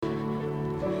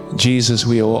Jesus,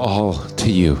 we owe all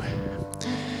to you.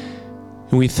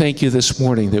 And we thank you this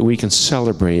morning that we can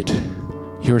celebrate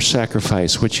your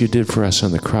sacrifice, what you did for us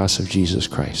on the cross of Jesus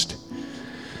Christ.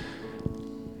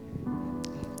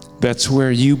 That's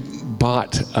where you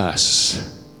bought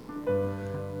us.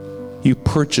 You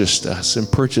purchased us and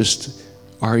purchased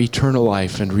our eternal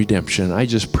life and redemption. I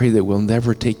just pray that we'll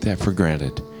never take that for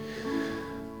granted.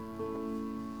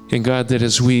 And God, that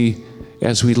as we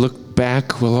look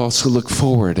back, we'll also look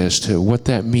forward as to what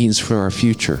that means for our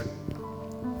future.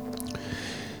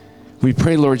 We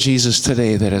pray, Lord Jesus,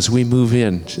 today that as we move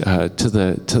in to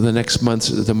the next months,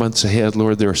 the months ahead,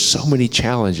 Lord, there are so many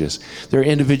challenges. There are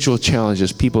individual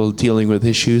challenges, people dealing with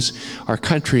issues. Our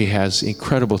country has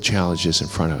incredible challenges in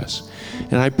front of us.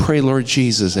 And I pray, Lord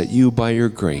Jesus, that you, by your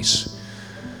grace,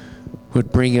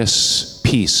 would bring us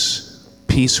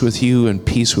peace with you and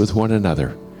peace with one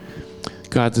another.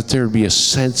 God, that there would be a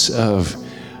sense of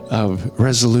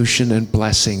resolution and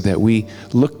blessing, that we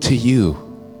look to you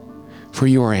for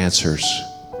your answers.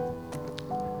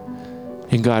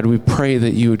 And God, we pray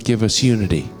that you would give us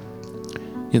unity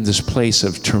in this place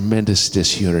of tremendous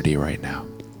disunity right now.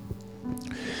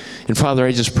 And Father,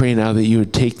 I just pray now that you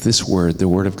would take this word, the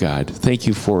word of God. Thank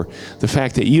you for the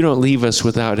fact that you don't leave us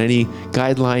without any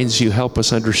guidelines. You help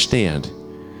us understand.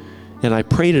 And I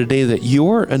pray today that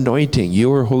your anointing,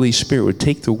 your Holy Spirit would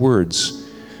take the words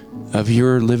of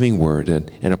your living word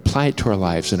and apply it to our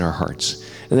lives and our hearts.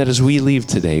 And that as we leave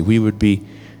today, we would be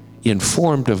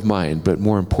informed of mind, but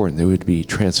more important, they would be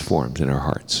transformed in our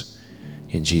hearts.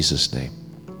 In Jesus' name,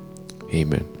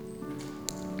 amen.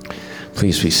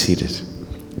 Please be seated.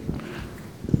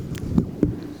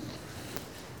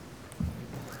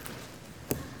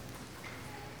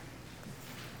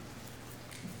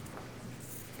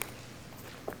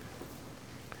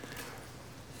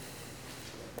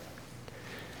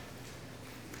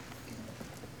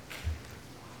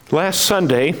 Last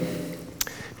Sunday,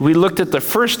 we looked at the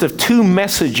first of two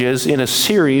messages in a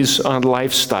series on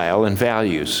lifestyle and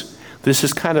values. This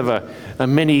is kind of a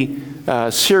mini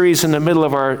series in the middle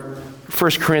of our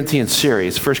 1 Corinthians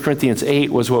series. 1 Corinthians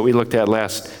 8 was what we looked at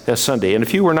last Sunday. And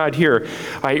if you were not here,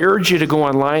 I urge you to go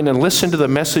online and listen to the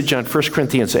message on 1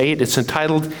 Corinthians 8. It's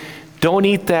entitled, "Don't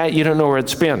Eat That, You Don't Know Where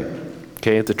It's Been."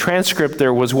 Okay, the transcript,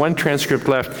 there was one transcript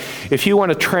left. If you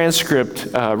want a transcript,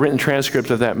 written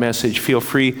transcript of that message, feel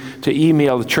free to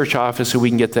email the church office so we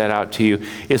can get that out to you.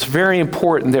 It's very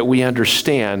important that we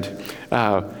understand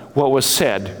what was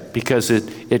said, because it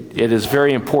is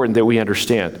very important that we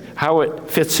understand how it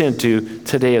fits into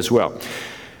today as well.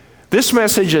 This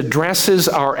message addresses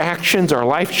our actions, our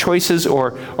life choices,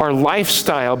 or our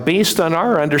lifestyle based on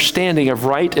our understanding of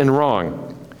right and wrong,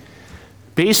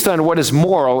 based on what is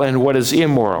moral and what is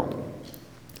immoral.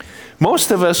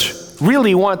 Most of us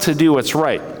really want to do what's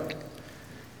right.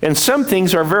 And some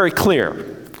things are very clear.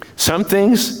 Some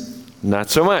things, not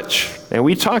so much. And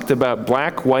we talked about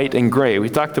black, white, and gray. We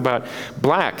talked about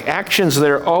black, actions that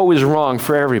are always wrong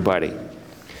for everybody.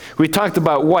 We talked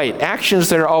about white, actions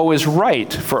that are always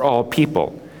right for all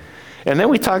people. And then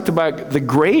we talked about the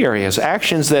gray areas,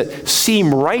 actions that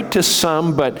seem right to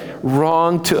some but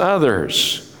wrong to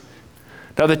others.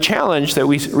 Now, the challenge that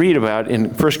we read about in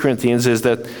 1 Corinthians is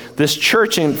that this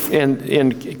church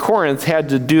in Corinth had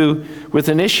to do with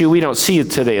an issue we don't see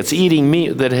today. It's eating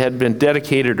meat that had been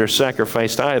dedicated or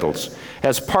sacrificed to idols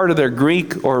as part of their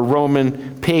Greek or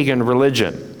Roman pagan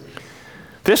religion.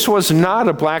 This was not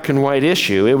a black and white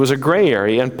issue. It was a gray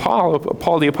area, and Paul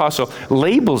the Apostle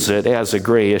labels it as a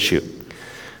gray issue.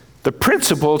 The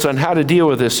principles on how to deal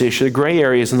with this issue, the gray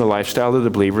areas in the lifestyle of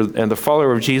the believer and the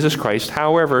follower of Jesus Christ,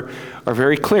 however, are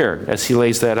very clear as he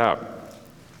lays that out.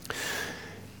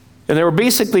 And there were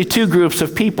basically two groups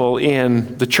of people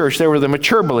in the church. There were the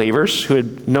mature believers who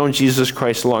had known Jesus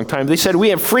Christ a long time. They said, we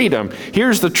have freedom.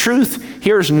 Here's the truth.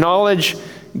 Here's knowledge.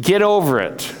 Get over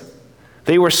it.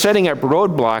 They were setting up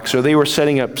roadblocks, or they were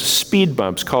setting up speed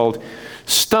bumps called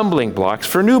stumbling blocks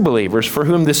for new believers for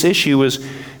whom this issue was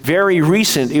very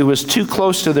recent. It was too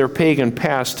close to their pagan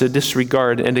past to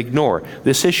disregard and ignore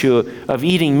this issue of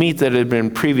eating meat that had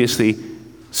been previously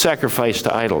sacrificed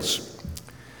to idols.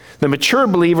 The mature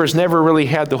believers never really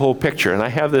had the whole picture. And I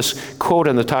have this quote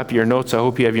on the top of your notes. I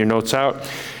hope you have your notes out.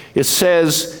 It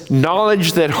says,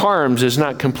 knowledge that harms is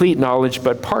not complete knowledge,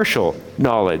 but partial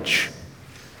knowledge.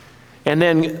 And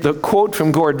then the quote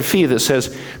from Gordon Fee that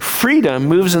says, freedom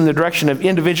moves in the direction of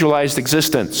individualized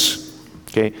existence.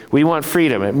 Okay, we want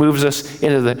freedom. It moves us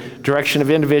into the direction of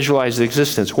individualized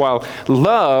existence, while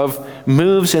love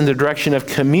moves in the direction of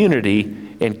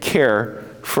community and care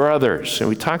for others. And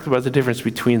we talked about the difference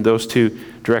between those two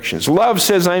directions. Love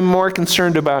says, I'm more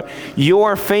concerned about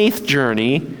your faith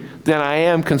journey than I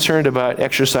am concerned about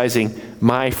exercising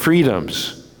my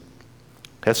freedoms.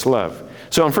 That's love.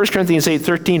 So in 1 Corinthians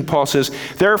 8:13, Paul says,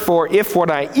 therefore, if what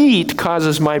I eat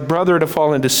causes my brother to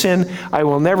fall into sin, I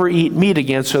will never eat meat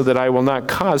again so that I will not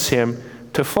cause him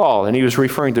to fall. And he was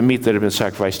referring to meat that had been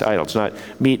sacrificed to idols, not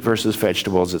meat versus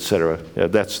vegetables, etc.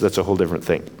 That's a whole different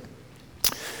thing.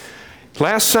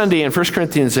 Last Sunday in 1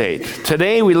 Corinthians 8.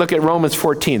 Today we look at Romans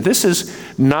 14. This is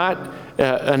not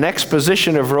an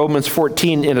exposition of Romans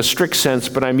 14 in a strict sense,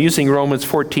 but I'm using Romans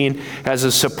 14 as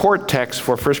a support text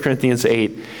for 1 Corinthians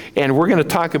 8. And we're going to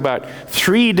talk about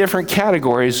 3 different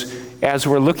categories as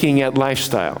we're looking at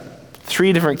lifestyle.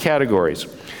 3 different categories.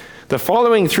 The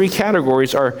following 3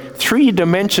 categories are 3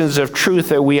 dimensions of truth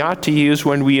that we ought to use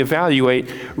when we evaluate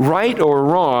right or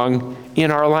wrong in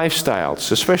our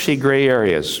lifestyles, especially gray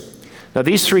areas. Now,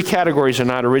 these 3 categories are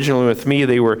not original with me.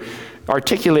 They were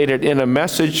articulated in a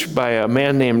message by a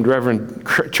man named Reverend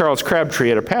Charles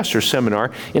Crabtree at a pastor's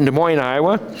seminar in Des Moines,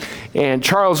 Iowa. And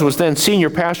Charles was then senior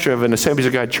pastor of an Assemblies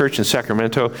of God church in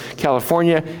Sacramento,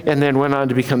 California, and then went on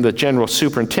to become the general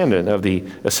superintendent of the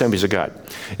Assemblies of God.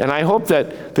 And I hope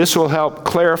that this will help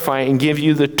clarify and give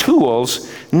you the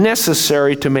tools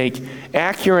necessary to make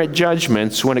accurate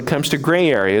judgments when it comes to gray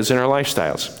areas in our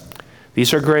lifestyles.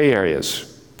 These are gray areas.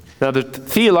 Now, the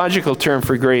theological term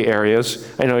for gray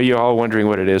areas, I know you're all wondering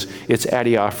what it is. It's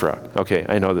adiaphora. Okay,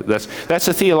 I know that's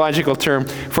a theological term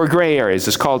for gray areas.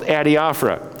 It's called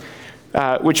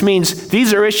adiaphora, which means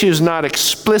these are issues not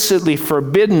explicitly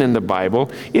forbidden in the Bible,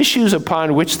 issues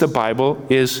upon which the Bible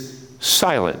is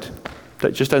silent.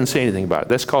 That just doesn't say anything about it.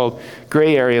 That's called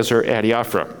gray areas or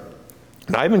adiaphora.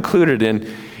 And I've included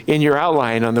in your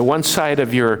outline on the one side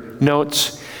of your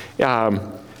notes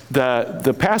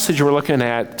the passage we're looking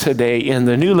at today in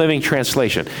the New Living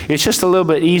Translation. It's just a little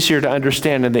bit easier to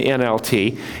understand in the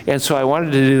NLT, and so I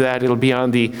wanted to do that. It'll be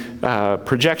on the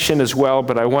projection as well,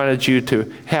 but I wanted you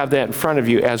to have that in front of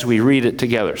you as we read it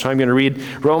together. So I'm going to read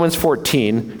Romans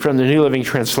 14 from the New Living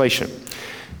Translation.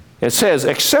 It says,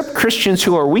 accept Christians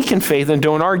who are weak in faith and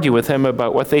don't argue with them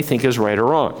about what they think is right or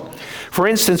wrong. For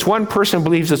instance, one person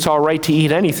believes it's all right to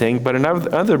eat anything, but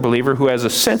another believer who has a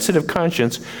sensitive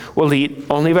conscience will eat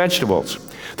only vegetables.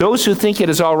 Those who think it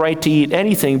is all right to eat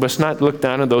anything must not look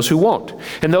down on those who won't.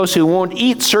 And those who won't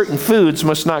eat certain foods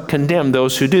must not condemn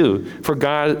those who do, for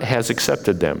God has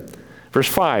accepted them. Verse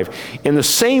 5, in the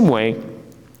same way,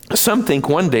 some think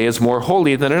one day is more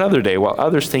holy than another day, while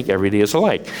others think every day is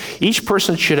alike. Each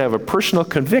person should have a personal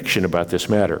conviction about this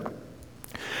matter.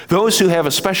 Those who have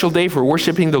a special day for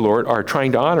worshiping the Lord are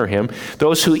trying to honor Him.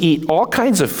 Those who eat all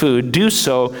kinds of food do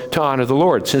so to honor the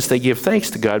Lord, since they give thanks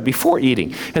to God before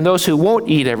eating. And those who won't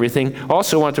eat everything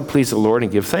also want to please the Lord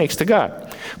and give thanks to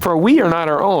God. For we are not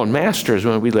our own masters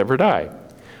when we live or die.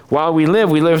 While we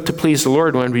live to please the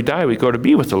Lord. When we die, we go to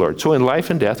be with the Lord. So in life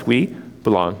and death, we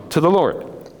belong to the Lord.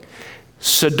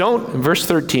 Verse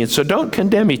 13, so don't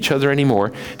condemn each other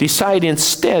anymore. Decide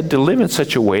instead to live in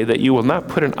such a way that you will not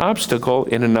put an obstacle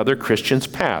in another Christian's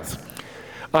path.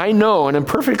 I know and am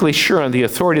perfectly sure on the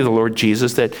authority of the Lord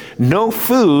Jesus that no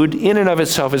food in and of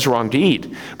itself is wrong to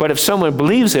eat. But if someone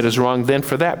believes it is wrong, then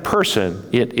for that person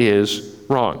it is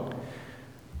wrong.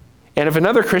 And if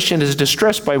another Christian is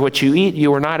distressed by what you eat,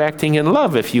 you are not acting in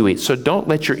love if you eat. So don't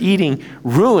let your eating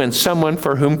ruin someone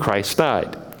for whom Christ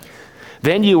died.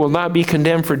 Then you will not be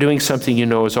condemned for doing something you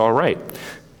know is all right.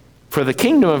 For the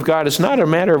kingdom of God is not a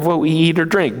matter of what we eat or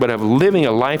drink, but of living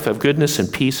a life of goodness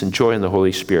and peace and joy in the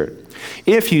Holy Spirit.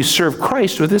 If you serve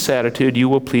Christ with this attitude, you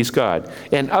will please God,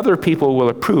 and other people will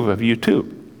approve of you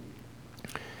too.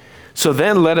 So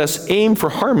then let us aim for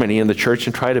harmony in the church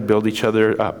and try to build each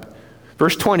other up.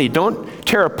 Verse 20, don't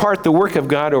tear apart the work of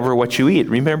God over what you eat.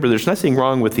 Remember, there's nothing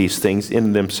wrong with these things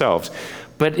in themselves.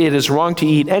 But it is wrong to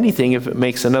eat anything if it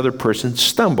makes another person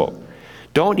stumble.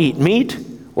 Don't eat meat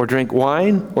or drink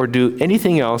wine or do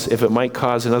anything else if it might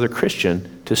cause another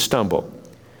Christian to stumble.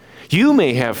 You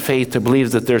may have faith to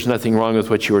believe that there's nothing wrong with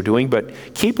what you are doing,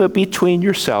 but keep it between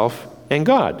yourself and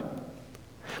God.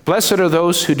 Blessed are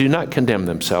those who do not condemn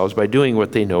themselves by doing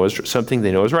what they know is something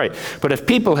they know is right. But if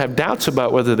people have doubts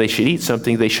about whether they should eat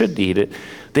something, they shouldn't eat it.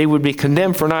 They would be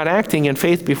condemned for not acting in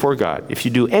faith before God. If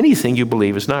you do anything you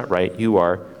believe is not right, you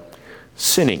are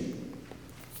sinning.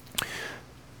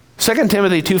 2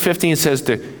 Timothy 2:15 says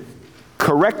to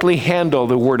correctly handle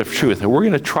the word of truth. And we're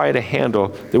going to try to handle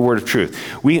the word of truth.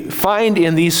 We find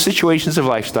in these situations of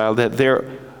lifestyle that there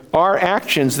are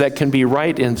actions that can be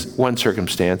right in one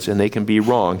circumstance and they can be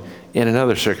wrong in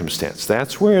another circumstance.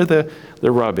 That's where the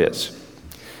rub is.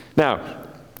 Now,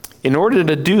 In order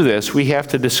to do this, we have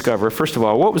to discover, first of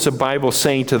all, what was the Bible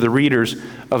saying to the readers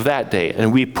of that day?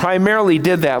 And we primarily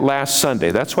did that last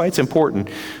Sunday. That's why it's important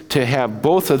to have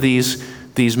both of these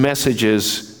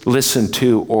messages listened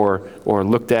to or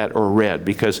looked at or read,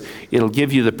 because it'll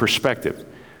give you the perspective.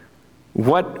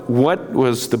 What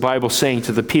was the Bible saying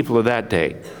to the people of that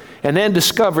day? And then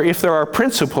discover if there are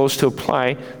principles to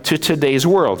apply to today's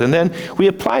world. And then we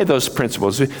apply those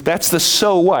principles. That's the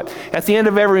so what. At the end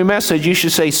of every message, you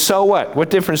should say, so what?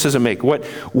 What difference does it make?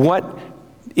 What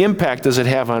impact does it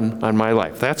have on my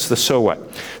life? That's the so what.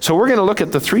 So we're going to look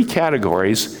at the three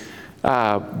categories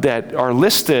that are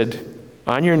listed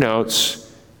on your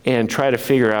notes and try to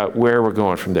figure out where we're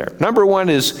going from there. Number one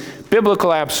is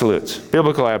biblical absolutes.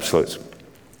 Biblical absolutes.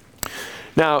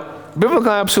 Now, biblical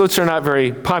absolutes are not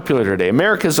very popular today.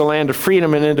 America is a land of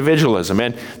freedom and individualism,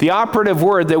 and the operative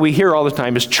word that we hear all the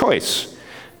time is choice.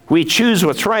 We choose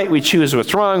what's right, we choose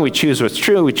what's wrong, we choose what's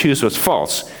true, we choose what's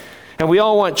false. And we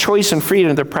all want choice and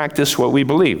freedom to practice what we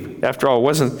believe. After all,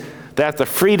 wasn't that the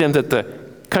freedom that the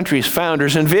country's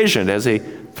founders envisioned as they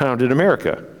founded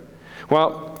America?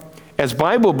 Well, as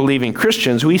Bible-believing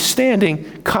Christians, we stand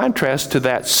in contrast to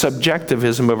that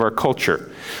subjectivism of our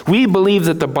culture. We believe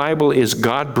that the Bible is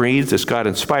God-breathed, it's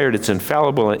God-inspired, it's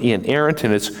infallible and inerrant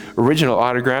in its original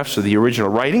autographs of the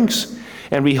original writings,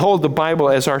 and we hold the Bible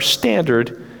as our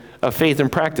standard of faith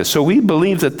and practice. So we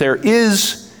believe that there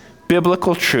is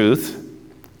biblical truth,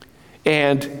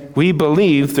 and we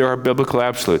believe there are biblical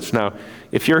absolutes. Now,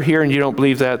 if you're here and you don't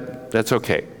believe that, that's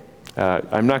okay.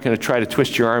 I'm not going to try to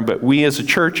twist your arm, but we as a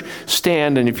church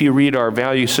stand, and if you read our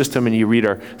value system and you read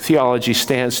our theology,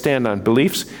 stand on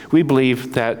beliefs. We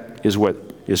believe that is what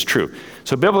is true.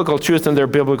 So biblical truth and their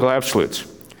biblical absolutes.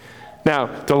 Now,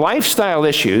 the lifestyle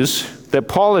issues that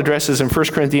Paul addresses in 1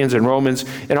 Corinthians and Romans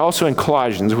and also in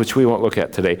Colossians, which we won't look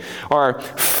at today, are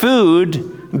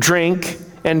food, drink,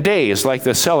 and days, like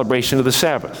the celebration of the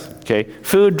Sabbath. Okay?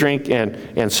 Food, drink,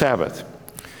 and Sabbath.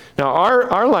 Now,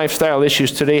 our lifestyle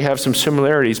issues today have some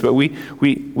similarities, but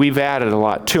we've added a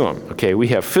lot to them. Okay, we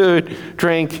have food,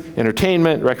 drink,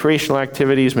 entertainment, recreational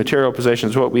activities, material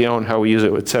possessions, what we own, how we use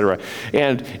it, etc.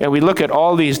 And we look at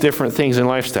all these different things in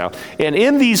lifestyle. And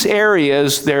in these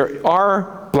areas, there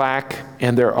are black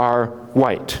and there are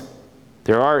white.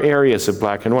 There are areas of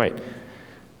black and white.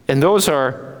 And those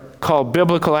are called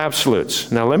biblical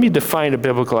absolutes. Now, let me define a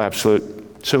biblical absolute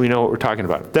so we know what we're talking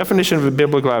about. Definition of a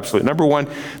biblical absolute. Number one,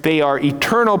 they are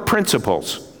eternal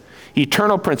principles.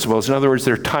 Eternal principles. In other words,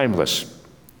 they're timeless.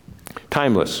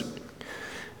 Timeless.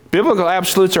 Biblical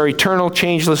absolutes are eternal,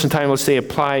 changeless, and timeless. They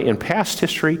apply in past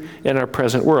history and our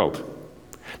present world.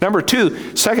 Number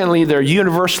two, secondly, they're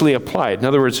universally applied. In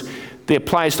other words, they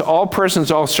applies to all persons,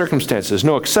 all circumstances.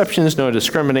 No exceptions, no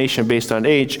discrimination based on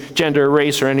age, gender,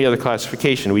 race, or any other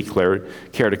classification we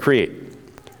care to create.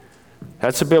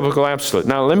 That's a biblical absolute.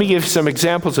 Now, let me give some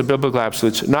examples of biblical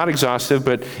absolutes. Not exhaustive,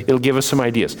 but it'll give us some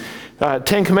ideas.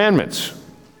 10 Commandments.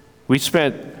 We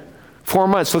spent 4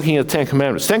 months looking at the 10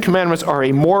 Commandments. 10 Commandments are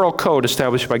a moral code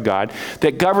established by God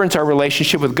that governs our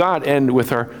relationship with God and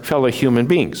with our fellow human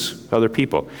beings, other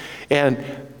people. And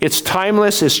it's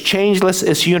timeless, it's changeless,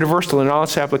 it's universal in all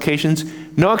its applications.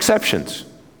 No exceptions.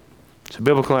 It's a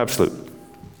biblical absolute.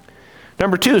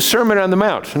 Number two, Sermon on the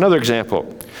Mount, another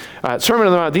example. Sermon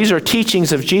on the Mount, these are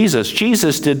teachings of Jesus.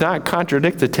 Jesus did not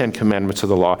contradict the 10 Commandments of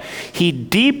the law. He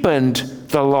deepened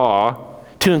the law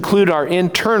to include our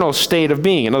internal state of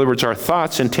being. In other words, our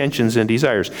thoughts, intentions, and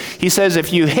desires. He says,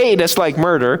 if you hate, it's like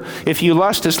murder. If you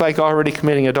lust, it's like already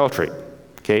committing adultery.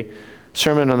 Okay?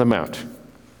 Sermon on the Mount.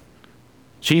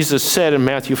 Jesus said in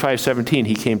Matthew 5:17,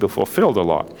 he came to fulfill the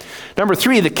law. Number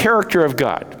three, the character of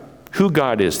God. Who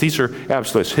God is. These are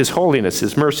absolutes. His holiness,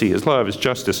 His mercy, His love, His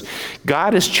justice.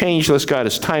 God is changeless. God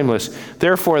is timeless.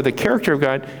 Therefore, the character of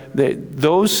God,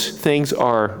 those things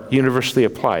are universally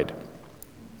applied.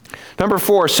 Number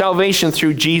four, salvation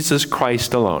through Jesus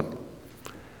Christ alone.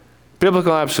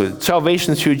 Biblical absolute.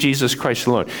 Salvation through Jesus Christ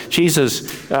alone. Jesus'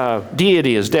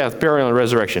 deity, His death, burial, and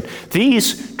resurrection.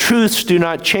 These truths do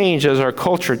not change as our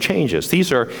culture changes.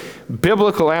 These are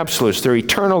biblical absolutes. They're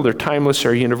eternal, they're timeless,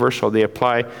 they're universal. They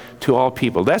apply to all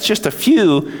people. That's just a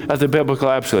few of the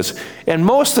biblical absolutes. And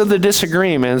most of the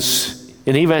disagreements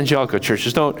in evangelical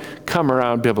churches don't come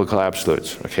around biblical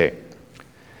absolutes. Okay.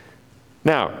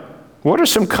 Now, what are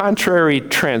some contrary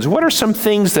trends? What are some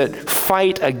things that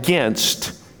fight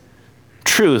against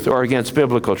truth or against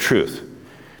biblical truth?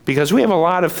 Because we have a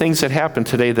lot of things that happen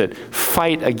today that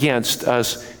fight against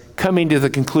us coming to the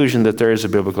conclusion that there is a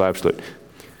biblical absolute.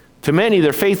 To many,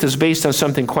 their faith is based on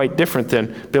something quite different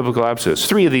than biblical absolutes.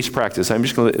 3 of these practices. I'm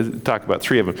just going to talk about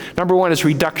 3 of them. Number 1 is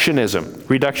reductionism.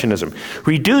 Reductionism.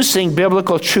 Reducing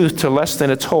biblical truth to less than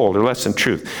its whole, or less than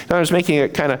truth. In other words, making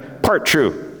it kind of part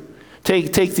true.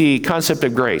 Take the concept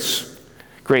of grace.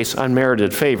 Grace,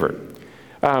 unmerited favor.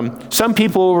 Some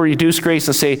people will reduce grace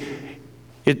and say,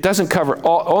 it doesn't cover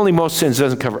only most sins,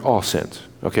 doesn't cover all sins.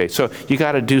 Okay, so you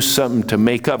got to do something to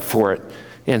make up for it.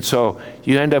 And so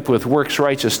you end up with works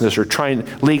righteousness or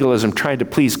legalism, trying to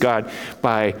please God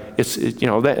by,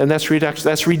 and that's reduction.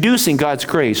 That's reducing God's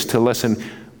grace to less than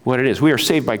what it is. We are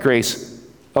saved by grace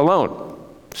alone.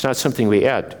 It's not something we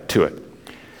add to it.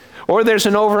 Or there's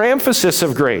an overemphasis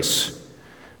of grace.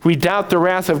 We doubt the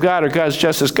wrath of God or God's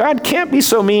justice. God can't be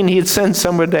so mean he'd send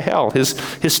someone to hell. His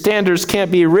standards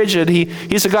can't be rigid.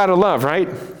 He's a God of love, right?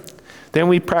 Then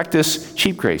we practice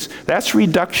cheap grace. That's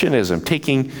reductionism,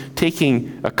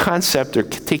 taking a concept or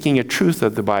taking a truth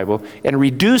of the Bible and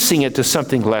reducing it to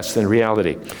something less than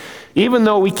reality. Even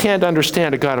though we can't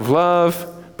understand a God of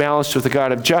love balanced with a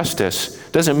God of justice,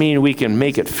 doesn't mean we can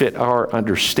make it fit our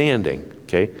understanding,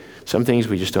 okay? Some things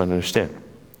we just don't understand.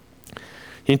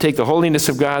 You can take the holiness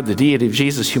of God, the deity of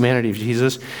Jesus, humanity of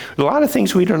Jesus, a lot of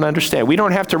things we don't understand. We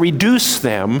don't have to reduce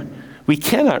them. We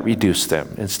cannot reduce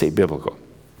them and stay biblical.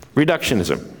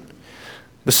 Reductionism.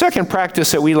 The second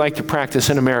practice that we like to practice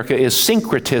in America is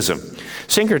syncretism.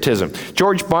 Syncretism.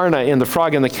 George Barna in The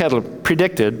Frog in the Kettle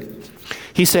predicted,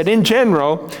 he said, in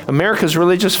general, America's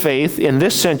religious faith in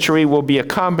this century will be a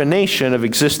combination of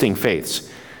existing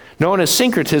faiths. Known as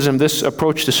syncretism, this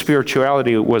approach to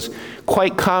spirituality was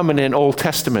quite common in Old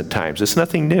Testament times. It's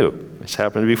nothing new. It's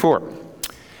happened before.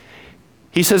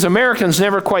 He says, Americans,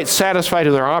 never quite satisfied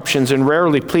with their options and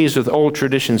rarely pleased with old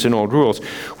traditions and old rules,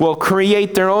 will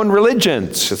create their own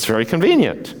religions. It's very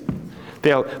convenient.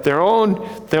 Their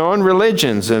own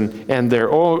religions and their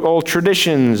old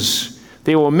traditions.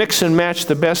 They will mix and match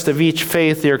the best of each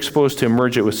faith they're exposed to and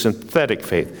merge it with synthetic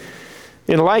faith.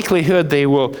 In likelihood, they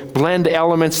will blend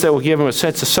elements that will give them a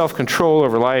sense of self-control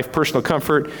over life, personal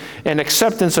comfort, and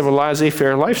acceptance of a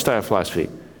laissez-faire lifestyle philosophy.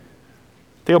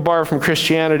 They'll borrow from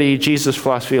Christianity, Jesus'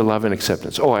 philosophy of love and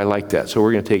acceptance. Oh, I like that. So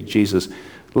we're going to take Jesus'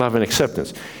 love and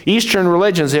acceptance. Eastern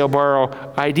religions, they'll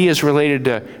borrow ideas related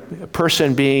to a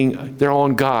person being their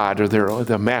own God or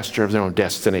the master of their own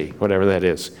destiny, whatever that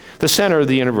is. The center of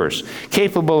the universe,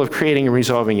 capable of creating and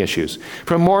resolving issues.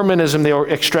 From Mormonism, they'll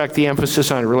extract the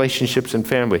emphasis on relationships and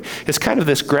family. It's kind of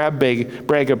this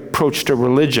grab-bag approach to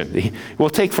religion. We'll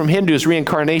take from Hindus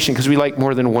reincarnation because we like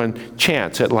more than one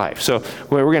chance at life. So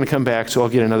we're going to come back, so I'll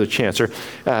get another chance. Or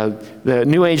the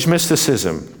New Age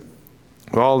mysticism,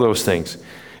 all those things.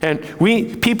 And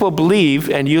people believe,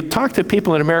 and you talk to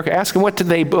people in America, ask them what do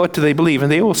they believe,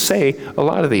 and they will say a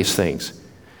lot of these things.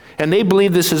 And they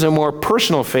believe this is a more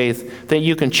personal faith that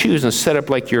you can choose and set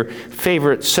up like your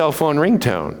favorite cell phone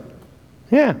ringtone.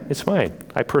 Yeah, it's fine.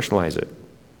 I personalize it.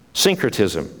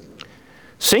 Syncretism.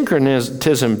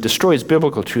 Syncretism destroys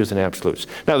biblical truth and absolutes.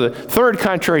 Now, the third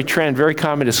contrary trend, very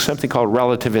common, is something called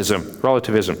relativism.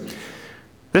 Relativism.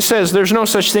 This says there's no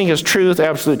such thing as truth,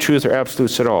 or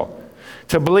absolutes at all.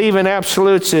 To believe in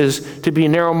absolutes is to be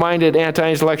narrow-minded,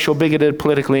 anti-intellectual, bigoted,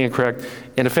 politically incorrect,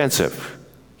 and offensive.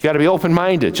 You got to be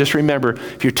open-minded. Just remember,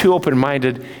 if you're too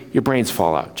open-minded, your brains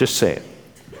fall out. Just say it.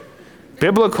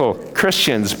 Biblical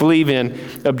Christians believe in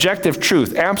objective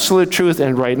truth, absolute truth,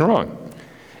 and right and wrong.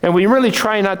 And we really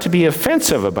try not to be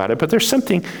offensive about it, but there's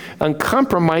something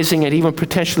uncompromising and even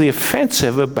potentially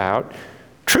offensive about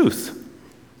truth.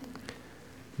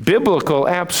 Biblical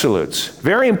absolutes.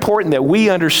 Very important that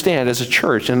we understand as a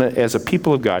church and as a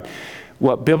people of God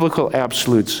what biblical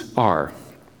absolutes are.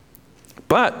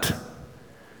 But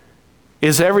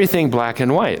is everything black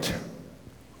and white?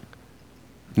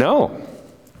 No,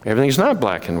 everything's not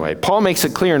black and white. Paul makes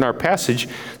it clear in our passage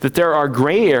that there are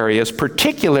gray areas,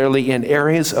 particularly in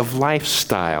areas of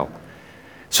lifestyle.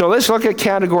 So let's look at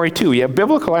category 2. We have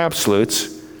biblical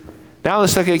absolutes. Now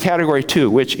let's look at category 2,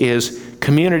 which is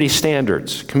community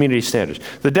standards. Community standards.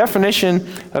 The definition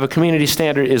of a community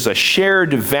standard is a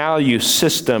shared value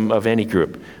system of any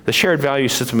group. The shared value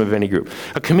system of any group.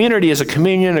 A community is a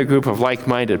communion, a group of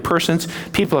like-minded persons,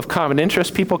 people of common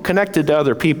interest, people connected to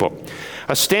other people.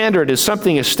 A standard is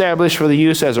something established for the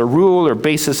use as a rule or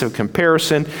basis of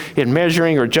comparison in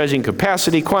measuring or judging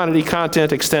capacity, quantity,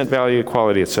 content, extent, value,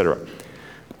 quality, etc.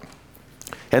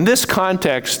 And this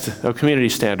context of community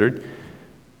standard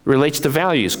relates to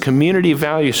values, community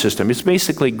value system. It's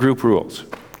basically group rules,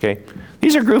 okay?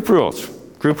 These are group rules.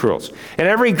 And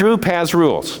every group has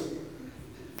rules.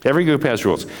 Every group has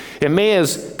rules. It may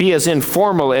be as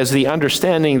informal as the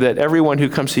understanding that everyone who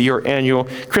comes to your annual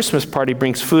Christmas party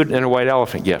brings food and a white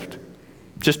elephant gift.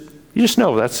 You just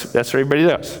know that's what everybody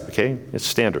does, okay? It's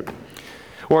standard.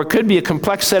 Or it could be a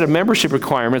complex set of membership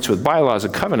requirements with bylaws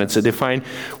and covenants that define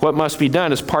what must be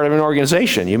done as part of an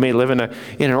organization. You may live in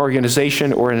an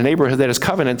organization or in a neighborhood that has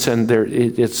covenants, and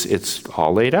it's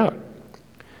all laid out.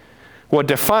 Well,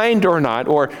 defined or not,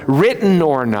 or written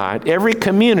or not, every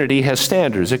community has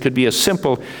standards. It could be as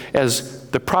simple as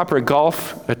the proper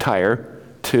golf attire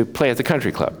to play at the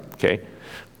country club, okay?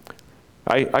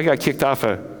 I got kicked off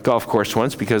a golf course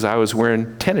once because I was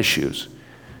wearing tennis shoes,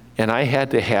 and I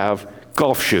had to have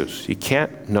golf shoes. You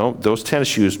can't, no, those tennis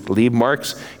shoes leave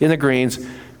marks in the greens.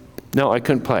 No, I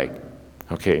couldn't play,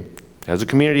 okay? As a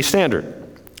community standard.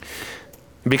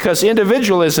 Because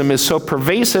individualism is so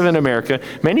pervasive in America,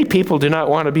 many people do not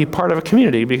want to be part of a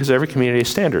community because every community has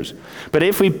standards. But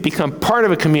if we become part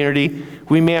of a community,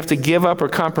 we may have to give up or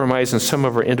compromise on some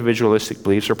of our individualistic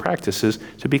beliefs or practices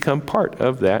to become part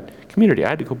of that community. I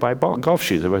had to go buy golf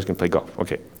shoes if I was going to play golf.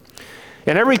 Okay.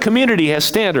 And every community has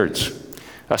standards.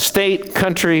 A state,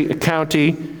 country, a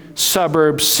county,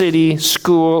 suburb, city,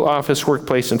 school, office,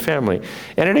 workplace, and family.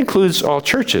 And it includes all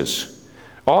churches.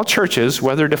 All churches,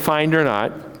 whether defined or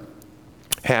not,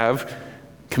 have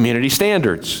community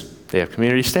standards. They have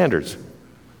community standards.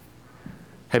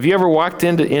 Have you ever walked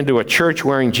into a church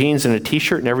wearing jeans and a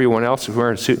t-shirt and everyone else is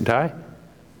wearing a suit and tie?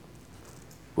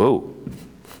 Whoa.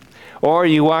 Or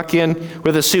you walk in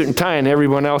with a suit and tie and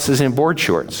everyone else is in board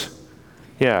shorts.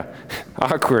 Yeah,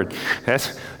 awkward.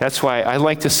 That's why I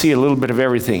like to see a little bit of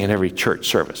everything in every church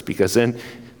service, because then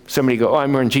somebody go, oh,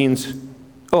 I'm wearing jeans.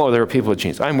 Oh, there are people with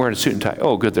jeans. I'm wearing a suit and tie.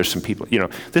 Oh, good, there's some people.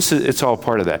 It's all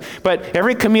part of that. But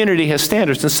every community has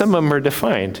standards, and some of them are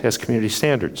defined as community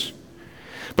standards.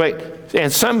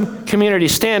 And some community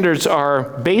standards are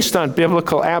based on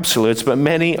biblical absolutes, but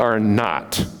many are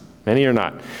not. Many are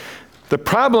not. The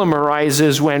problem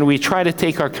arises when we try to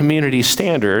take our community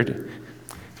standard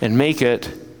and make it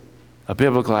a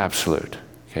biblical absolute.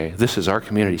 Okay, this is our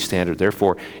community standard,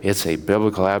 therefore it's a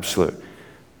biblical absolute.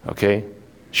 Okay?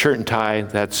 Shirt and tie,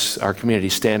 that's our community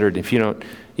standard. If you don't,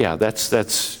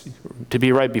 that's to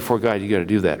be right before God, you got to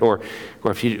do that. Or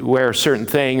if you wear a certain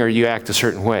thing or you act a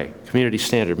certain way. Community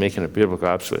standard, making it biblical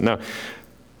absolute. Now,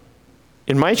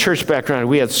 in my church background,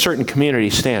 we had certain community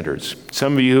standards.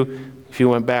 Some of you, if you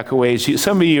went back a ways,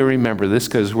 some of you remember this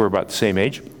because we're about the same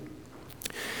age.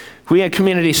 We had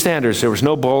community standards. There was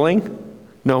no bowling,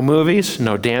 no movies,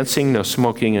 no dancing, no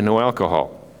smoking, and no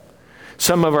alcohol.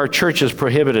 Some of our churches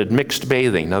prohibited mixed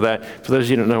bathing. Now that, for those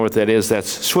of you who don't know what that is, that's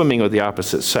swimming with the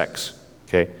opposite sex,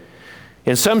 okay?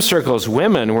 In some circles,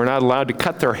 women were not allowed to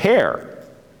cut their hair,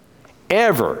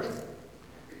 ever.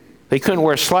 They couldn't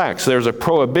wear slacks. There was a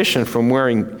prohibition from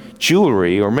wearing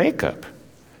jewelry or makeup.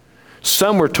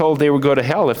 Some were told they would go to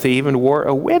hell if they even wore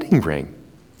a wedding ring.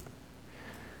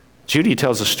 Judy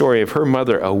tells a story of her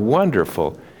mother, a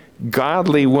wonderful,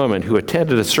 godly woman who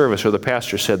attended a service where the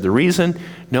pastor said, the reason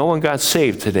no one got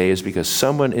saved today is because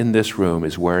someone in this room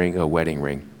is wearing a wedding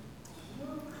ring.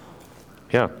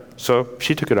 Yeah, so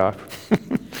she took it off.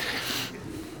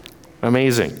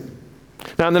 Amazing.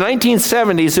 Now in the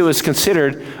 1970s, it was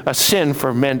considered a sin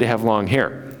for men to have long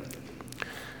hair.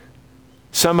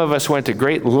 Some of us went to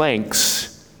great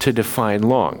lengths to define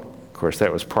long. Of course,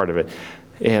 that was part of it.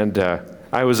 And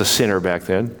I was a sinner back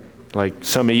then, like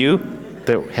some of you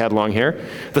that had long hair.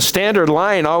 The standard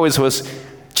line always was,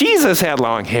 Jesus had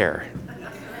long hair,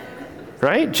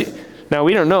 right? Now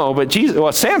we don't know, but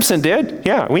Samson did.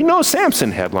 Yeah, we know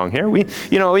Samson had long hair.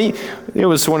 It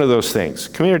was one of those things,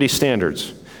 community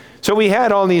standards. So we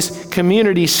had all these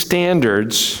community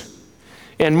standards,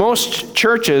 and most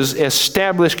churches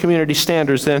establish community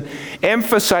standards, then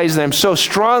emphasize them so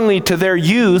strongly to their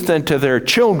youth and to their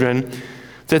children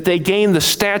that they gain the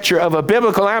stature of a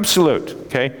biblical absolute,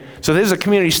 okay? So this is a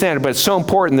community standard, but it's so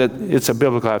important that it's a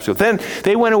biblical absolute. Then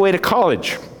they went away to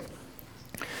college,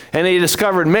 and they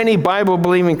discovered many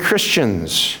Bible-believing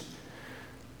Christians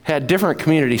had different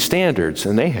community standards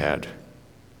than they had.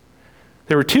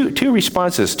 There were two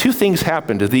responses. Two things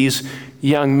happened to these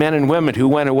young men and women who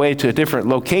went away to a different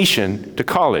location to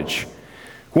college.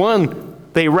 One,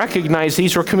 they recognized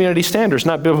these were community standards,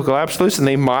 not biblical absolutes, and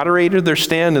they moderated their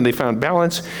stand, and they found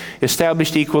balance,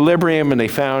 established equilibrium, and they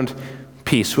found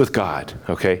peace with God,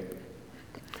 okay?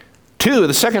 Two,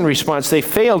 the second response, they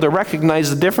failed to recognize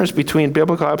the difference between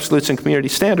biblical absolutes and community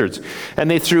standards.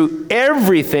 And they threw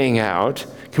everything out,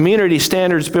 community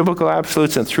standards, biblical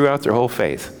absolutes, and threw out their whole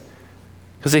faith.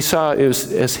 Because they saw it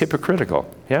was as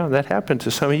hypocritical. Yeah, that happened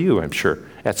to some of you, I'm sure,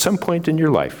 at some point in your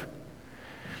life.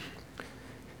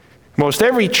 Most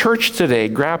every church today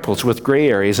grapples with gray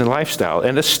areas in lifestyle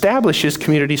and establishes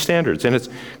community standards. And it's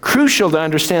crucial to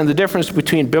understand the difference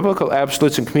between biblical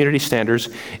absolutes and community standards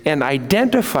and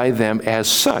identify them as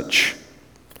such.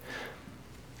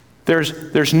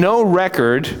 There's no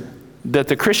record that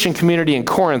the Christian community in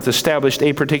Corinth established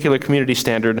a particular community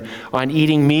standard on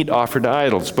eating meat offered to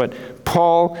idols, but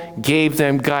Paul gave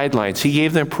them guidelines. He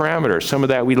gave them parameters. Some of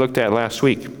that we looked at last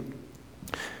week.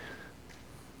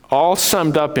 All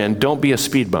summed up in, don't be a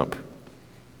speed bump.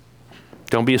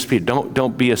 Don't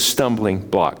be a stumbling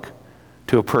block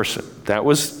to a person. That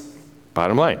was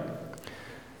bottom line.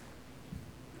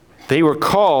 They were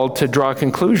called to draw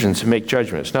conclusions and make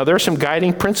judgments. Now, there are some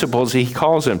guiding principles he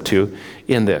calls them to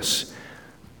in this.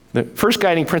 The first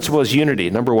guiding principle is unity,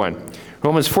 number one.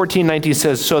 Romans 14:19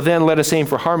 says, so then let us aim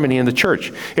for harmony in the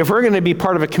church. If we're going to be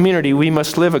part of a community, we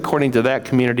must live according to that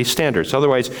community standards.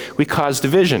 Otherwise, we cause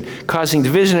division. Causing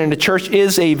division in the church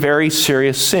is a very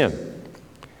serious sin.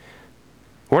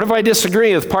 What if I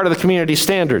disagree with part of the community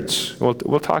standards?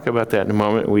 We'll talk about that in a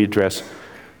moment when we address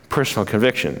personal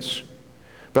convictions.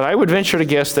 But I would venture to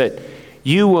guess that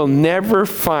you will never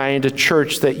find a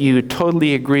church that you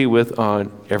totally agree with on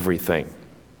everything.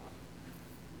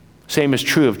 Same is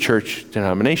true of church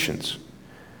denominations.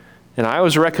 And I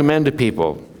always recommend to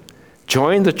people,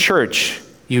 join the church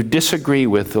you disagree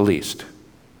with the least.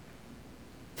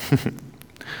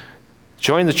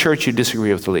 Join the church you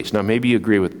disagree with the least. Now, maybe you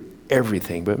agree with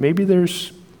everything, but maybe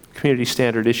there's a community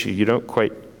standard issue you don't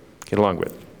quite get along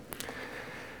with.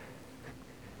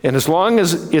 And as long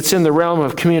as it's in the realm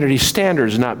of community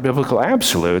standards, not biblical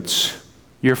absolutes,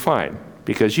 you're fine,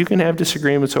 because you can have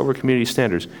disagreements over community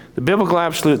standards. The biblical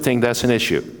absolute thing, that's an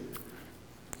issue.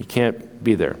 You can't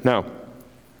be there. Now,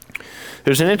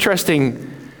 there's an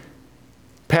interesting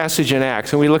passage in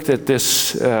Acts, and we looked at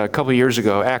this a couple years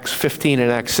ago, Acts 15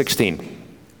 and Acts 16.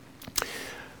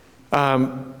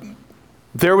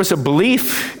 There was a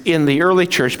belief in the early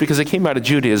church, because it came out of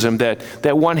Judaism,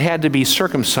 that one had to be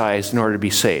circumcised in order to be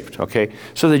saved, okay?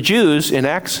 So the Jews, in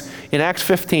Acts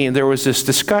 15, there was this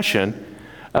discussion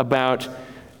about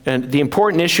the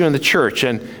important issue in the church,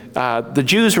 and the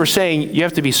Jews were saying you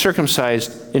have to be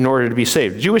circumcised in order to be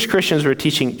saved. Jewish Christians were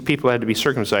teaching people had to be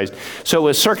circumcised. So it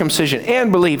was circumcision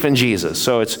and belief in Jesus.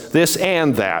 So it's this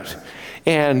and that.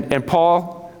 And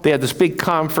Paul, they had this big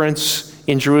conference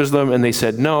in Jerusalem, and they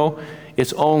said, no,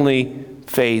 it's only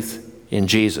faith in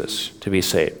Jesus to be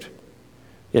saved.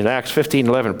 In Acts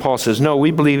 15:11, Paul says, no,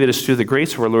 we believe it is through the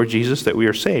grace of our Lord Jesus that we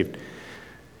are saved.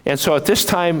 And so at this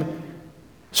time,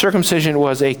 circumcision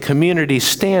was a community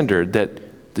standard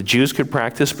that the Jews could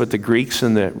practice, but the Greeks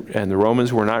and the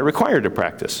Romans were not required to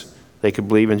practice. They could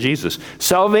believe in Jesus.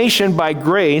 Salvation by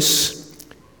grace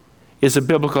is a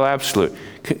biblical absolute.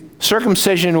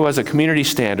 Circumcision was a community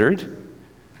standard.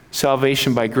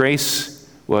 Salvation by grace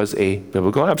was a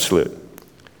biblical absolute.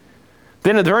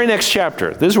 Then in the very next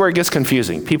chapter, this is where it gets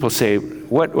confusing. People say,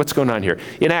 what's going on here?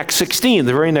 In Acts 16,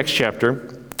 the very next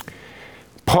chapter,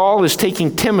 Paul is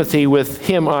taking Timothy with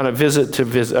him on a trip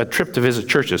to visit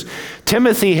churches.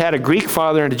 Timothy had a Greek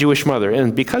father and a Jewish mother,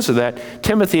 and because of that,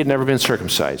 Timothy had never been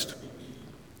circumcised.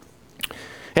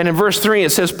 And in verse 3,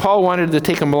 it says Paul wanted to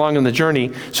take him along on the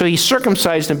journey, so he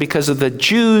circumcised him because of the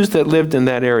Jews that lived in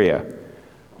that area.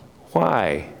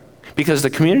 Why? Because the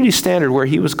community standard where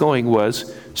he was going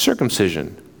was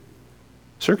circumcision.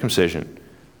 Circumcision.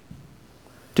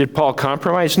 Did Paul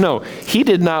compromise? No. He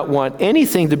did not want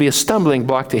anything to be a stumbling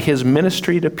block to his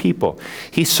ministry to people.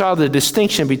 He saw the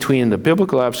distinction between the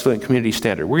biblical absolute and community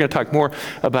standard. We're going to talk more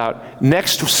about,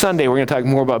 next Sunday, we're going to talk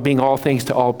more about being all things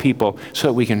to all people so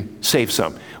that we can save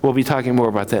some. We'll be talking more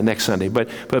about that next Sunday.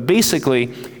 But basically,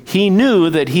 he knew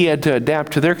that he had to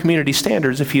adapt to their community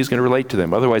standards if he was going to relate to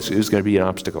them. Otherwise, it was going to be an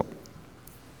obstacle.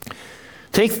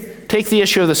 Take the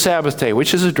issue of the Sabbath day,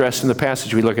 which is addressed in the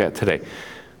passage we look at today.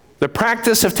 The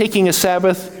practice of taking a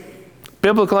Sabbath,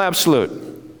 biblical absolute.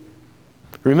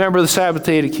 Remember the Sabbath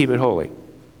day to keep it holy.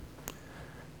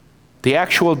 The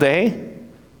actual day,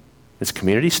 it's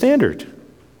community standard.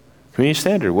 Community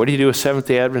standard. What do you do with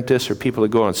Seventh-day Adventists or people that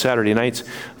go on Saturday nights?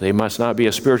 They must not be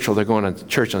a spiritual. They're going to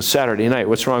church on Saturday night.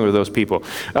 What's wrong with those people?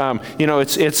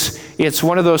 It's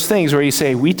one of those things where you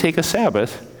say, we take a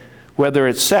Sabbath, whether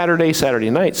it's Saturday,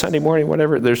 Saturday night, Sunday morning,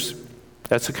 whatever,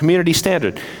 that's a community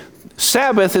standard.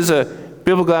 Sabbath is a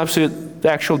biblical absolute,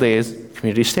 the actual day is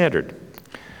community standard.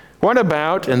 What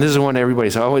about, and this is one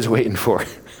everybody's always waiting for,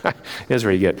 it's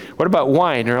very good. What about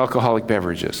wine or alcoholic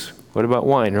beverages? What about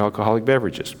wine or alcoholic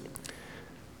beverages?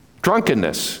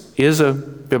 Drunkenness is a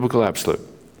biblical absolute.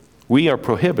 We are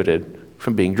prohibited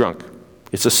from being drunk.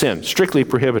 It's a sin, strictly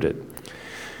prohibited.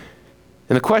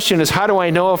 And the question is, how do I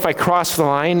know if I cross the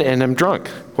line and I'm drunk?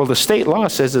 Well, the state law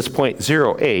says it's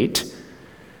 0.08.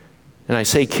 And I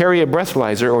say, carry a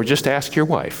breathalyzer or just ask your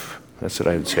wife. That's what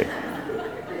I would say.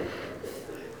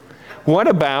 What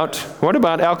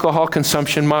about alcohol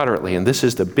consumption moderately? And this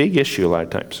is the big issue a lot of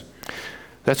times.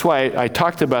 That's why I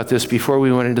talked about this before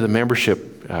we went into the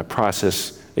membership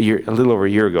process a little over a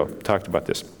year ago. Talked about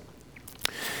this.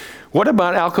 What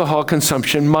about alcohol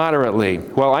consumption moderately?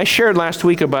 Well, I shared last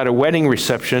week about a wedding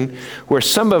reception where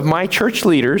some of my church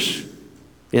leaders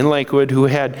in Lakewood who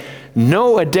had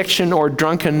no addiction or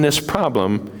drunkenness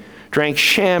problem drank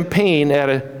champagne at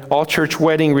an all-church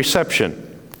wedding reception.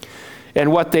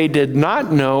 And what they did not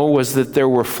know was that there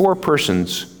were four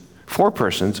persons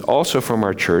also from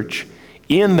our church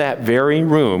in that very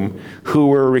room who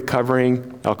were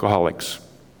recovering alcoholics.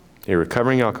 They were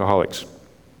recovering alcoholics,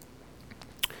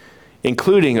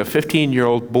 including a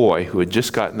 15-year-old boy who had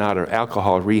just gotten out of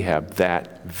alcohol rehab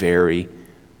that very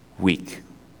week.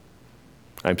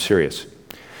 I'm serious.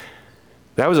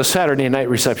 That was a Saturday night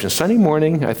reception. Sunday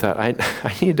morning, I thought, I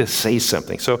need to say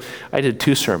something. So I did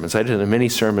two sermons. I did a mini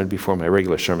sermon before my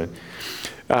regular sermon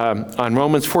on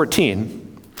Romans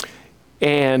 14.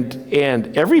 And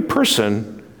every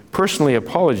person personally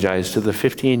apologized to the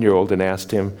 15-year-old and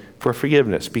asked him for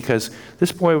forgiveness because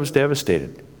this boy was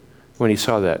devastated when he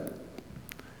saw that.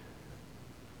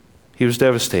 He was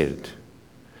devastated.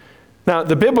 Now,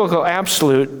 the biblical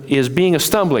absolute is being a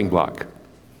stumbling block.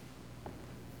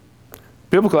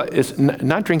 Biblical is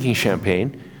not drinking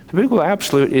champagne. The biblical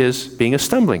absolute is being a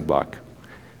stumbling block.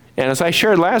 And as I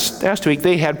shared last week,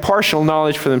 they had partial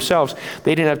knowledge for themselves.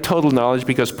 They didn't have total knowledge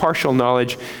because partial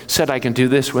knowledge said I can do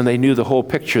this. When they knew the whole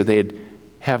picture, they'd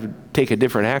take a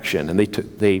different action, and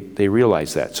they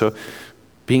realized that. So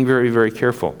being very, very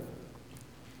careful.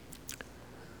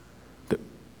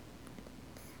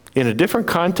 In a different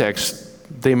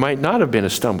context, they might not have been a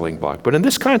stumbling block, but in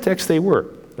this context, they were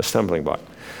a stumbling block.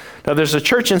 Now, there's a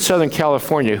church in Southern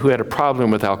California who had a problem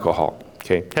with alcohol,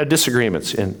 had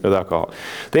disagreements with alcohol.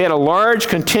 They had a large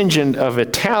contingent of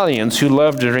Italians who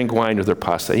loved to drink wine with their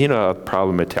pasta. You know how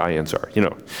problem Italians are,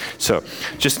 So,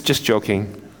 just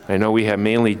joking. I know we have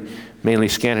mainly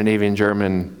Scandinavian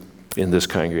German in this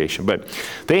congregation, but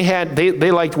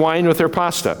they liked wine with their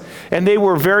pasta, and they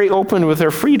were very open with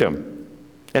their freedom.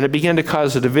 And it began to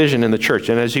cause a division in the church.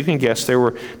 And as you can guess, there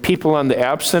were people on the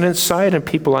abstinence side and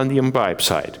people on the imbibe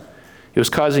side. It was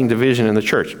causing division in the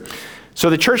church. So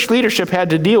the church leadership had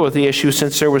to deal with the issue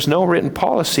since there was no written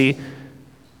policy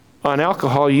on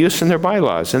alcohol use in their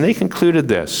bylaws. And they concluded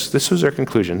this. This was their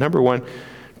conclusion. Number one,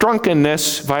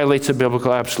 drunkenness violates a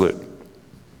biblical absolute.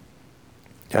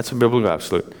 That's a biblical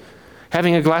absolute.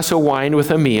 Having a glass of wine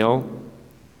with a meal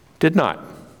did not.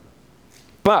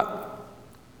 But,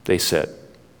 they said,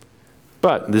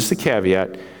 but, this is the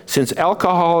caveat, since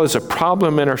alcohol is a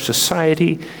problem in our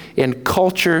society and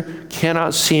culture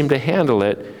cannot seem to handle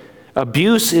it,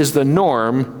 abuse is the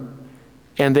norm,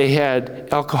 and they had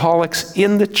alcoholics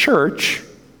in the church.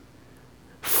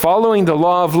 Following the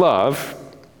law of love,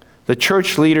 the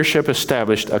church leadership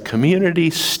established a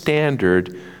community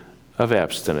standard of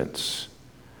abstinence.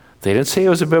 They didn't say it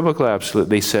was a biblical absolute.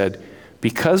 They said,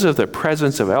 because of the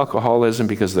presence of alcoholism,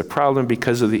 because of the problem,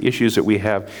 because of the issues that we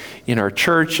have in our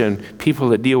church and people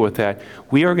that deal with that,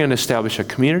 we are going to establish a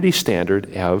community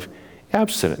standard of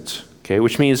abstinence,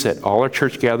 which means that all our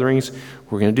church gatherings,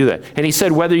 we're going to do that. And he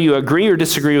said, whether you agree or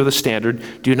disagree with the standard,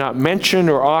 do not mention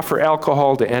or offer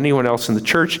alcohol to anyone else in the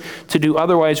church. To do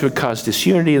otherwise would cause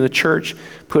disunity in the church,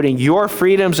 putting your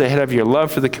freedoms ahead of your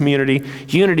love for the community.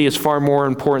 Unity is far more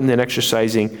important than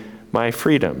exercising my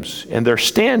freedoms. And their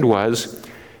stand was,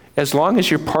 as long as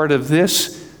you're part of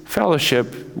this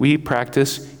fellowship, we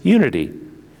practice unity.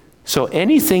 So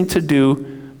anything to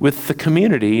do with the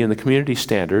community and the community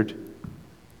standard,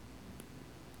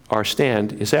 our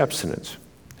stand is abstinence.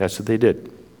 That's what they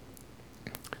did.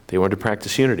 They wanted to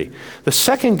practice unity. The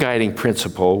second guiding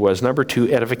principle was, number two,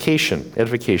 edification.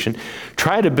 Edification.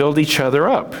 Try to build each other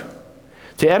up.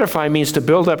 To edify means to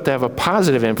build up, to have a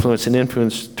positive influence and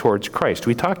influence towards Christ.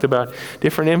 We talked about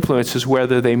different influences,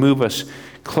 whether they move us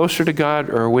closer to God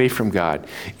or away from God.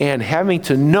 And having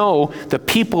to know the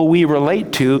people we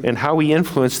relate to and how we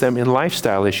influence them in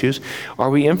lifestyle issues. Are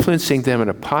we influencing them in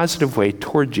a positive way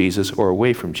toward Jesus or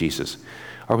away from Jesus?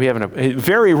 Are we having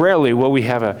very rarely will we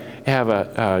have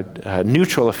a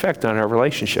neutral effect on our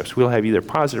relationships. We'll have either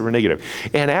positive or negative.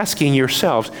 And asking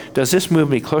yourselves, does this move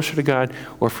me closer to God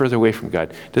or further away from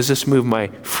God? Does this move my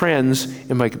friends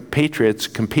and my compatriots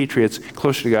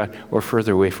closer to God or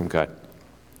further away from God?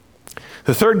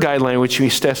 The third guideline, which we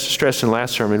stressed in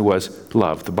last sermon, was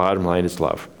love. The bottom line is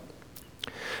love.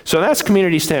 So that's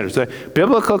community standards. The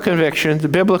biblical conviction, the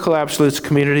biblical absolutes,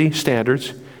 community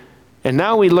standards. And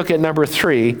now we look at number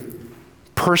 3,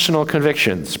 personal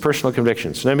convictions. Personal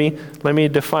convictions. Let me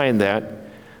define that.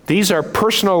 These are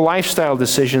personal lifestyle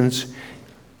decisions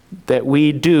that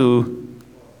we do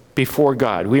before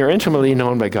God. We are intimately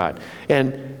known by God.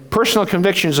 And personal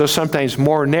convictions are sometimes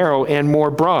more narrow and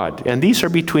more broad. And these are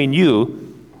between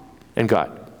you and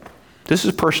God. This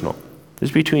is personal. This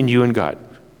is between you and God.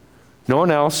 No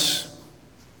one else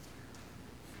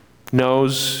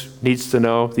needs to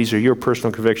know. These are your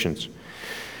personal convictions.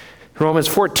 Romans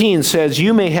 14 says,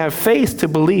 you may have faith to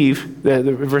believe,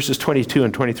 verses 22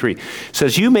 and 23,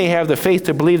 says, you may have the faith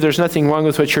to believe there's nothing wrong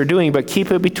with what you're doing, but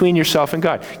keep it between yourself and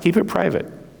God. Keep it private.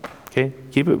 Okay?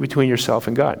 Keep it between yourself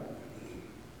and God.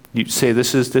 You say,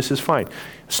 this is fine.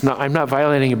 I'm not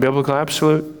violating a biblical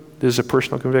absolute. This is a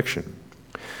personal conviction.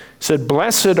 It said,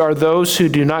 blessed are those who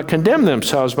do not condemn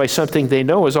themselves by something they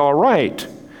know is all right.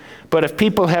 But if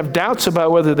people have doubts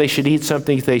about whether they should eat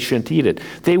something, they shouldn't eat it.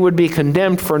 They would be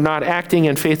condemned for not acting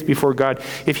in faith before God.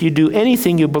 If you do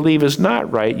anything you believe is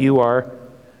not right, you are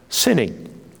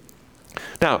sinning.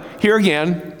 Now, here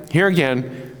again,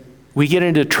 we get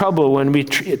into trouble when we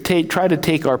try to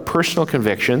take our personal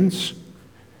convictions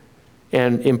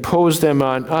and impose them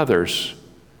on others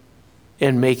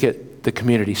and make it the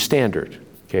community standard.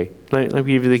 Okay, let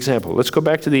me give you the example. Let's go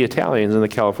back to the Italians in the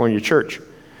California church.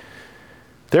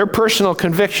 Their personal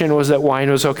conviction was that wine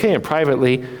was okay, and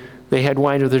privately they had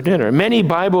wine with their dinner. Many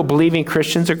Bible-believing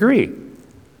Christians agree.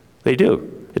 They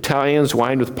do. Italians,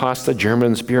 wine with pasta.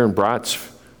 Germans, beer and brats.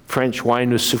 French,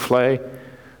 wine with souffle.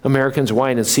 Americans,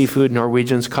 wine and seafood.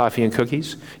 Norwegians, coffee and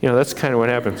cookies. That's kind of what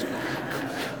happens.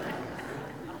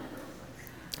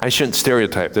 I shouldn't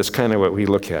stereotype. That's kind of what we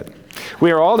look at.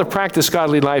 We are all to practice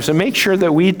godly lives and make sure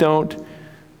that we don't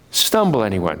stumble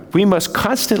anyone. We must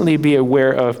constantly be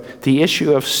aware of the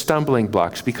issue of stumbling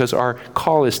blocks because our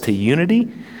call is to unity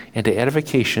and to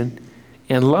edification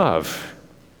and love.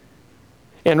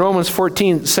 And Romans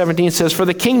 14:17 says, for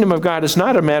the kingdom of God is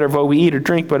not a matter of what we eat or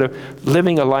drink, but of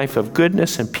living a life of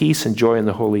goodness and peace and joy in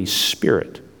the Holy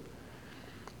Spirit.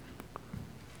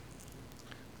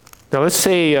 Now let's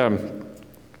say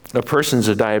a person's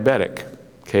a diabetic,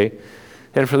 okay?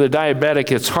 And for the diabetic,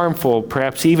 it's harmful,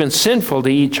 perhaps even sinful, to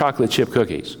eat chocolate chip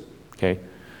cookies. Okay?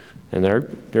 And there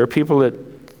are people that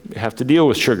have to deal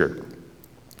with sugar.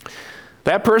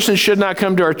 That person should not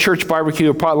come to our church barbecue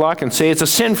or potluck and say, it's a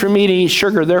sin for me to eat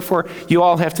sugar, therefore you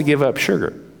all have to give up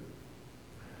sugar.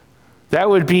 That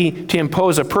would be to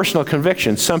impose a personal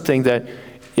conviction, something that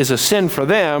is a sin for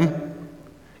them,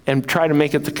 and try to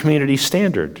make it the community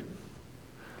standard.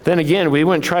 Then again, we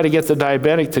wouldn't try to get the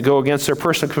diabetic to go against their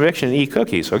personal conviction and eat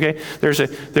cookies, okay? There's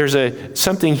a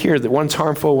something here that one's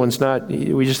harmful, one's not.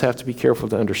 We just have to be careful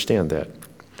to understand that.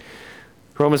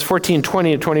 Romans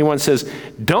 14:20 and 21 says,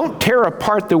 don't tear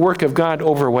apart the work of God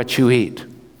over what you eat,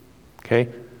 okay?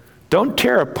 Don't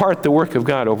tear apart the work of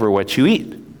God over what you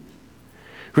eat.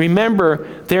 Remember,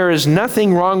 there is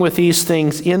nothing wrong with these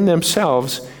things in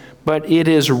themselves, but it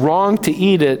is wrong to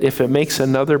eat it if it makes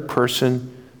another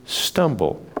person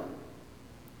stumble.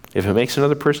 If it makes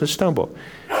another person stumble.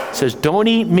 It says, don't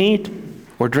eat meat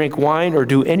or drink wine or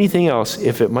do anything else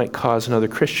if it might cause another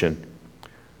Christian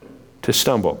to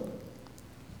stumble.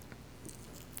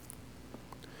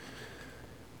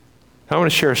 I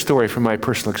want to share a story from my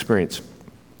personal experience.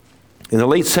 In the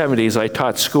late 70s, I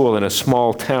taught school in a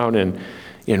small town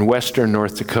in western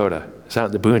North Dakota. It's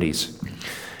out in the boonies.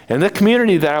 And the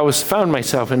community that I found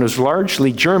myself in was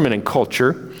largely German in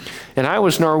culture, and I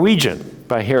was Norwegian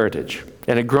by heritage,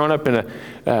 and had grown up in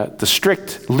the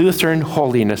strict Lutheran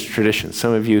holiness tradition.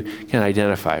 Some of you can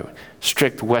identify with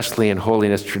strict Wesleyan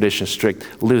holiness tradition,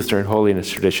 strict Lutheran holiness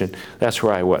tradition. That's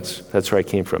where I was. That's where I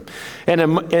came from. And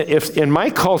in my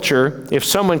culture, if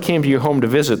someone came to your home to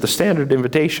visit, the standard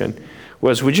invitation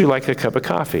was, would you like a cup of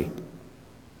coffee?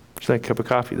 Would you like a cup of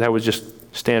coffee? That was just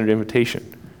standard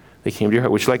invitation. They came to your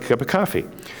house. Would you like a cup of coffee?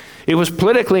 It was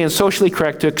politically and socially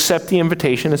correct to accept the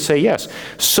invitation and say yes.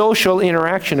 Social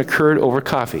interaction occurred over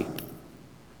coffee.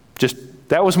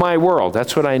 That was my world.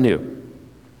 That's what I knew.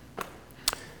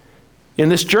 In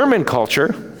this German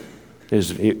culture,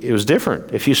 it was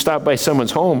different. If you stopped by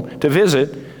someone's home to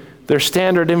visit, their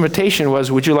standard invitation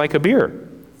was, would you like a beer?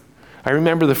 I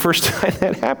remember the first time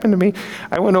that happened to me,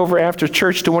 I went over after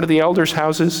church to one of the elders'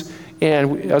 houses,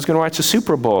 and I was going to watch the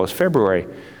Super Bowl. It was February.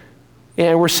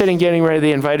 And we're sitting getting ready.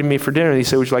 They invited me for dinner. And he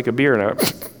said, would you like a beer? And I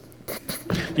went,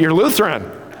 you're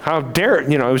Lutheran. How dare it?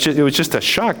 It was just a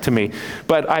shock to me.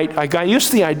 But I got used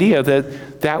to the idea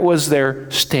that was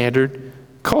their standard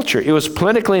culture. It was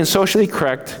politically and socially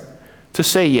correct to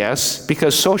say yes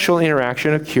because social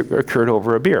interaction occurred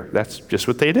over a beer. That's just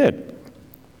what they did.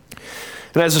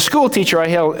 And as a school teacher, I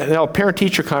held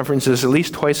parent-teacher conferences at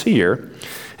least twice a year.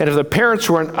 And if the parents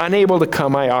were unable to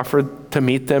come, I offered to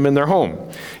meet them in their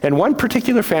home. And one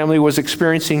particular family was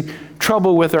experiencing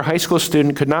trouble with their high school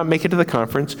student, could not make it to the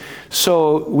conference,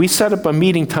 so we set up a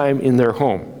meeting time in their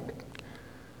home.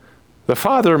 The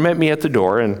father met me at the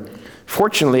door, and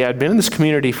fortunately, I'd been in this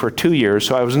community for 2 years,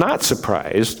 so I was not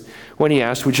surprised when he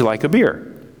asked, "Would you like a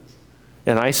beer?"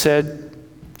 And I said,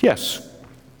 "Yes."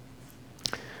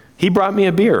 He brought me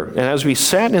a beer, and as we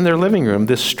sat in their living room,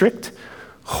 this strict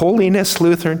holiness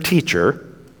Lutheran teacher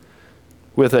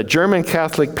with a German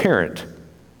Catholic parent,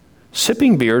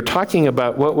 sipping beer, talking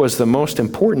about what was the most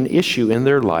important issue in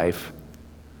their life,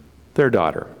 their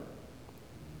daughter.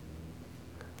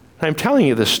 I'm telling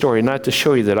you this story not to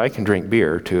show you that I can drink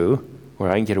beer too, or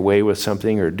I can get away with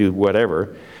something or do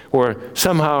whatever, or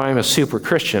somehow I'm a super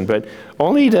Christian, but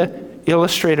only to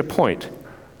illustrate a point.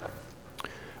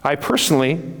 I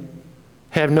personally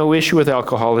have no issue with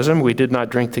alcoholism. We did not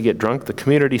drink to get drunk. The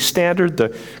community standard,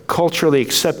 the culturally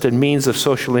accepted means of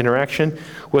social interaction,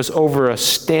 was over a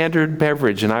standard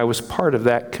beverage, and I was part of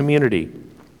that community.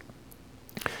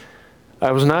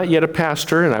 I was not yet a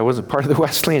pastor, and I wasn't part of the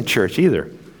Wesleyan Church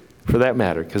either, for that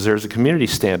matter, because there's a community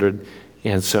standard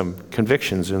and some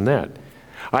convictions in that.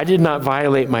 I did not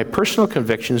violate my personal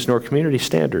convictions nor community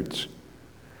standards.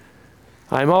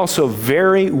 I'm also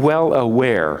very well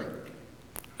aware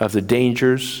of the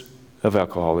dangers of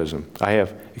alcoholism. I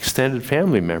have extended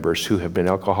family members who have been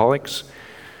alcoholics,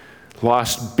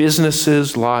 lost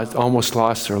businesses, almost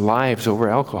lost their lives over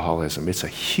alcoholism. It's a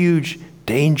huge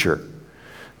danger.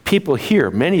 People here,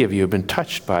 many of you have been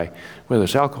touched by whether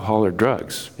it's alcohol or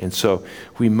drugs. And so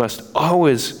we must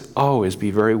always be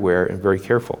very aware and very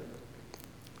careful.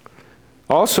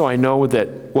 Also, I know that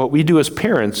what we do as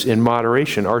parents in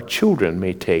moderation, our children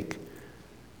may take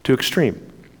to extreme.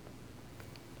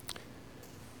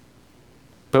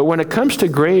 But when it comes to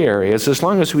gray areas, as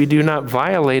long as we do not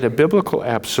violate a biblical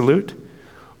absolute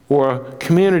or a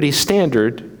community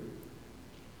standard,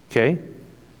 okay,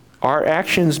 our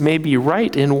actions may be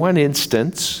right in one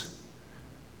instance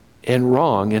and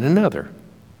wrong in another.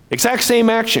 Exact same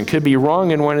action could be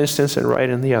wrong in one instance and right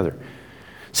in the other.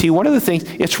 See, one of the things,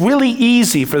 it's really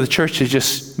easy for the church to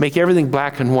just make everything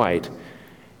black and white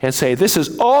and say, this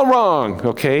is all wrong,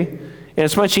 okay? And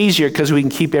it's much easier because we can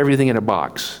keep everything in a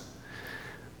box.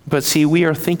 But see, we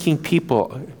are thinking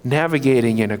people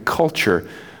navigating in a culture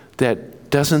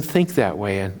that doesn't think that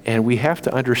way, and we have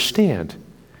to understand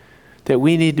that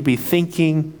we need to be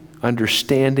thinking,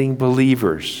 understanding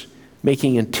believers,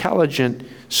 making intelligent,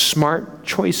 smart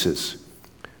choices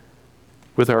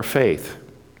with our faith,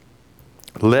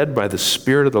 led by the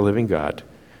Spirit of the living God.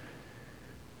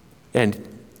 And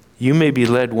you may be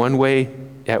led one way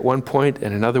at one point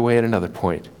and another way at another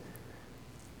point.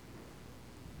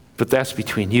 But that's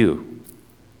between you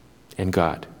and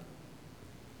God.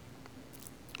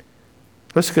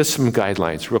 Let's get some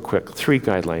guidelines real quick, 3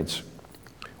 guidelines.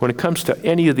 When it comes to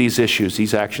any of these issues,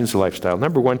 these actions, the lifestyle,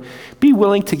 number 1, be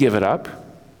willing to give it up.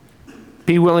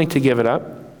 Be willing to give it up.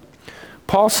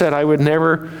 Paul said, I would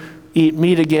never eat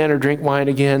meat again or drink wine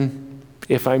again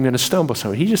if I'm going to stumble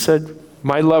somewhere. He just said,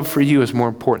 my love for you is more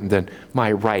important than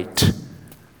my right.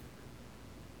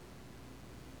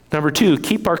 Number 2,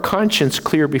 keep our conscience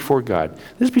clear before God.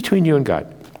 This is between you and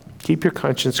God. Keep your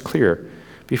conscience clear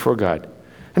before God.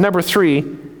 And number 3,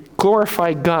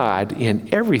 glorify God in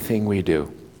everything we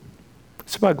do.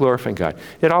 It's about glorifying God.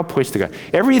 It all points to God.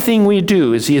 Everything we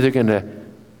do is either going to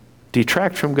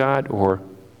detract from God or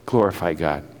glorify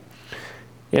God.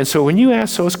 And so when you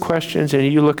ask those questions and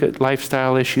you look at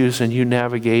lifestyle issues and you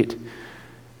navigate,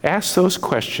 ask those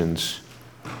questions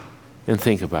and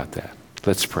think about that.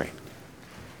 Let's pray.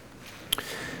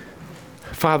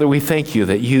 Father, we thank you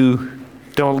that you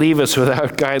don't leave us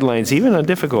without guidelines, even on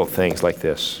difficult things like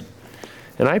this.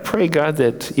 And I pray, God,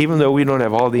 that even though we don't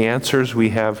have all the answers, we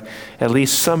have at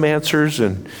least some answers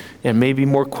and maybe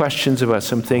more questions about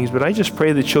some things. But I just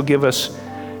pray that you'll give us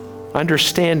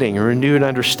understanding, a renewed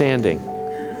understanding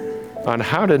on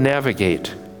how to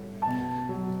navigate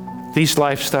these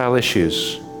lifestyle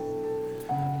issues.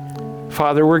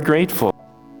 Father, we're grateful.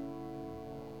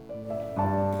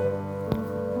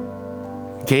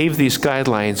 Gave these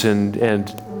guidelines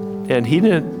and he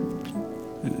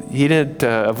didn't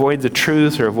avoid the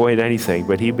truth or avoid anything,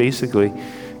 but he basically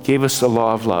gave us the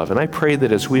law of love. And I pray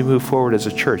that as we move forward as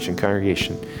a church and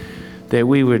congregation, that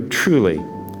we would truly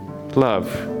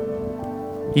love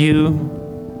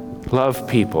you, love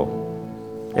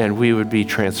people, and we would be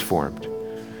transformed.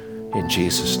 In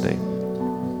Jesus' name.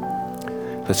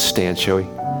 Let's stand, shall we?